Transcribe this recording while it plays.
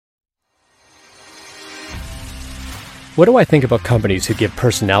What do I think about companies who give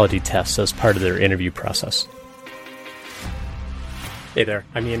personality tests as part of their interview process? Hey there,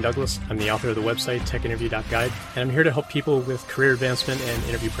 I'm Ian Douglas. I'm the author of the website techinterview.guide, and I'm here to help people with career advancement and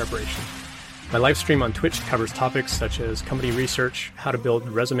interview preparation. My live stream on Twitch covers topics such as company research, how to build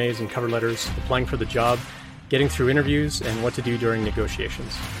resumes and cover letters, applying for the job, getting through interviews, and what to do during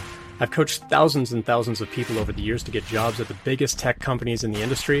negotiations. I've coached thousands and thousands of people over the years to get jobs at the biggest tech companies in the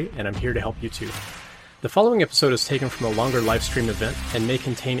industry, and I'm here to help you too. The following episode is taken from a longer live stream event and may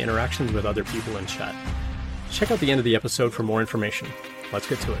contain interactions with other people in chat. Check out the end of the episode for more information. Let's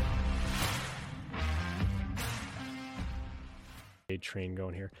get to it. Train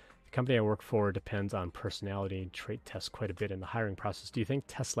going here. The company I work for depends on personality and trait tests quite a bit in the hiring process. Do you think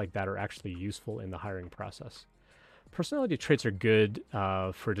tests like that are actually useful in the hiring process? Personality traits are good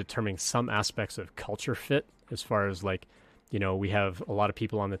for determining some aspects of culture fit, as far as we have a lot of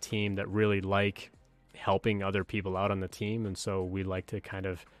people on the team that really like helping other people out on the team, and so we like to kind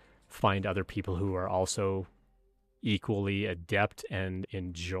of find other people who are also equally adept and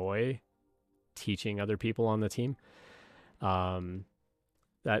enjoy teaching other people on the team.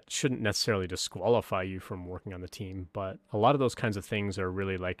 That shouldn't necessarily disqualify you from working on the team, but a lot of those kinds of things are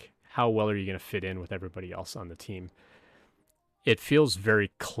really like, how well are you going to fit in with everybody else on the team? It feels very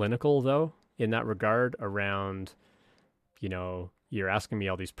clinical, though, in that regard around, you're asking me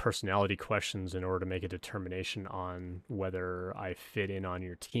all these personality questions in order to make a determination on whether I fit in on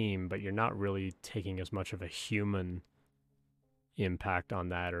your team, but you're not really taking as much of a human impact on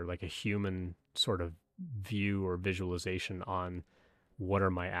that, or like a human sort of view or visualization on what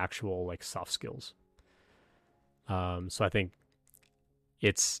are my actual soft skills. So I think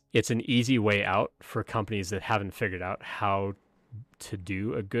it's an easy way out for companies that haven't figured out how to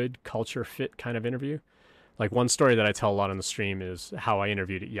do a good culture fit kind of interview. Like, one story that I tell a lot on the stream is how I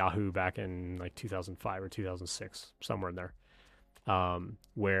interviewed at Yahoo back in 2005 or 2006, somewhere in there,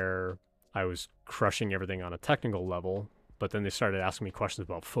 where I was crushing everything on a technical level, but then they started asking me questions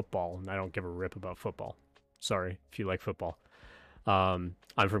about football, and I don't give a rip about football. Sorry if you like football. I'm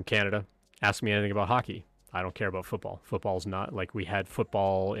from Canada. Ask me anything about hockey. I don't care about football. Football's not like, we had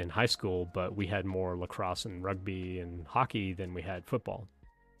football in high school, but we had more lacrosse and rugby and hockey than we had football.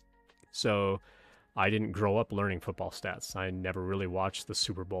 So I didn't grow up learning football stats. I never really watched the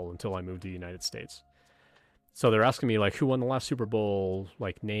Super Bowl until I moved to the United States. So they're asking me who won the last Super Bowl,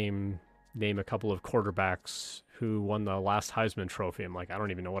 name a couple of quarterbacks who won the last Heisman Trophy. I'm like, I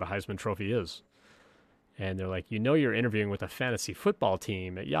don't even know what a Heisman Trophy is. And they're like, you're interviewing with a fantasy football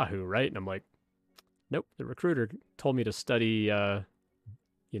team at Yahoo, right? And I'm like, nope, the recruiter told me to study,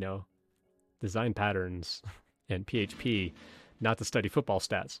 design patterns and PHP, not to study football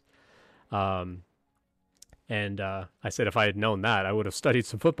stats. And I said, if I had known that, I would have studied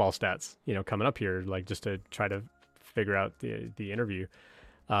some football stats, coming up here, just to try to figure out the interview.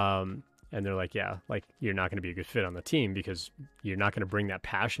 And they're like, yeah, you're not going to be a good fit on the team because you're not going to bring that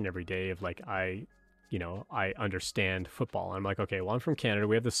passion every day of I understand football. And I'm like, okay, well, I'm from Canada.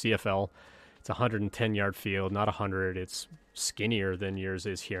 We have the CFL. It's a 110-yard field, not 100. It's skinnier than yours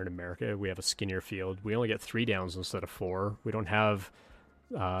is here in America. We have a skinnier field. We only get 3 downs instead of 4. We don't have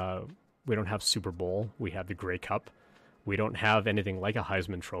Super Bowl. We have the Grey Cup. We don't have anything like a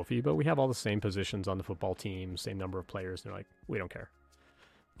Heisman Trophy, but we have all the same positions on the football team, same number of players. And they're like, we don't care.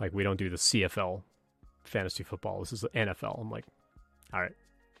 We don't do the CFL fantasy football. This is the NFL. I'm like, all right,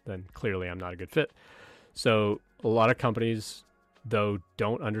 then clearly I'm not a good fit. So a lot of companies, though,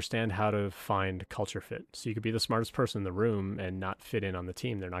 don't understand how to find culture fit. So you could be the smartest person in the room and not fit in on the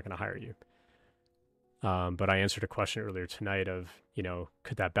team. They're not going to hire you. But I answered a question earlier tonight of,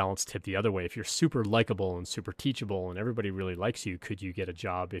 could that balance tip the other way? If you're super likable and super teachable and everybody really likes you, could you get a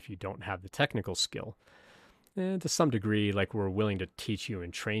job if you don't have the technical skill? And to some degree, we're willing to teach you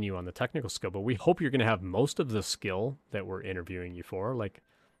and train you on the technical skill, but we hope you're going to have most of the skill that we're interviewing you for.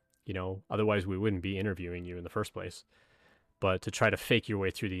 Otherwise we wouldn't be interviewing you in the first place. But to try to fake your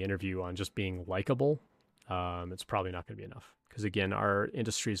way through the interview on just being likable, it's probably not going to be enough. Because again, our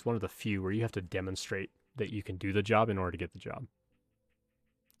industry is one of the few where you have to demonstrate that you can do the job in order to get the job.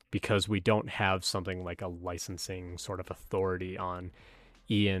 Because we don't have something like a licensing sort of authority on,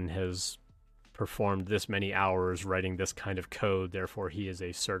 Ian has performed this many hours writing this kind of code, therefore he is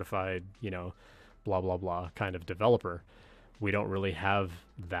a certified, blah, blah, blah kind of developer. We don't really have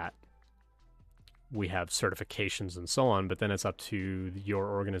that. We have certifications and so on, but then it's up to your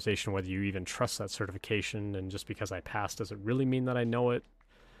organization whether you even trust that certification. And just because I passed, does it really mean that I know it?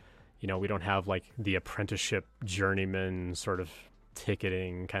 We don't have the apprenticeship journeyman sort of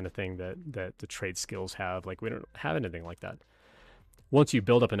ticketing kind of thing that the trade skills have. We don't have anything like that. once you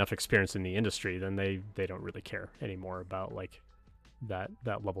build up enough experience in the industry, then they don't really care anymore about like that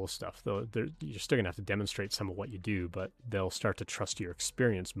level of stuff. Though you're still gonna have to demonstrate some of what you do, but they'll start to trust your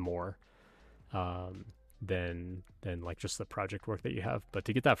experience more than like just the project work that you have. But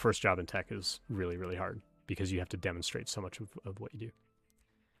to get that first job in tech is really, really hard because you have to demonstrate so much of what you do.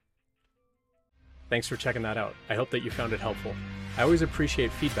 Thanks for checking that out. I hope that you found it helpful. I always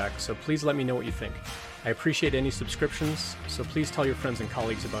appreciate feedback, so please let me know what you think. I appreciate any subscriptions, so please tell your friends and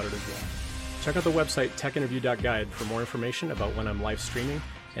colleagues about it as well. Check out the website techinterview.guide for more information about when I'm live streaming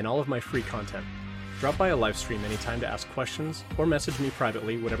and all of my free content. Drop by a live stream anytime to ask questions or message me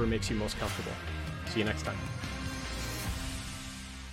privately, whatever makes you most comfortable. See you next time.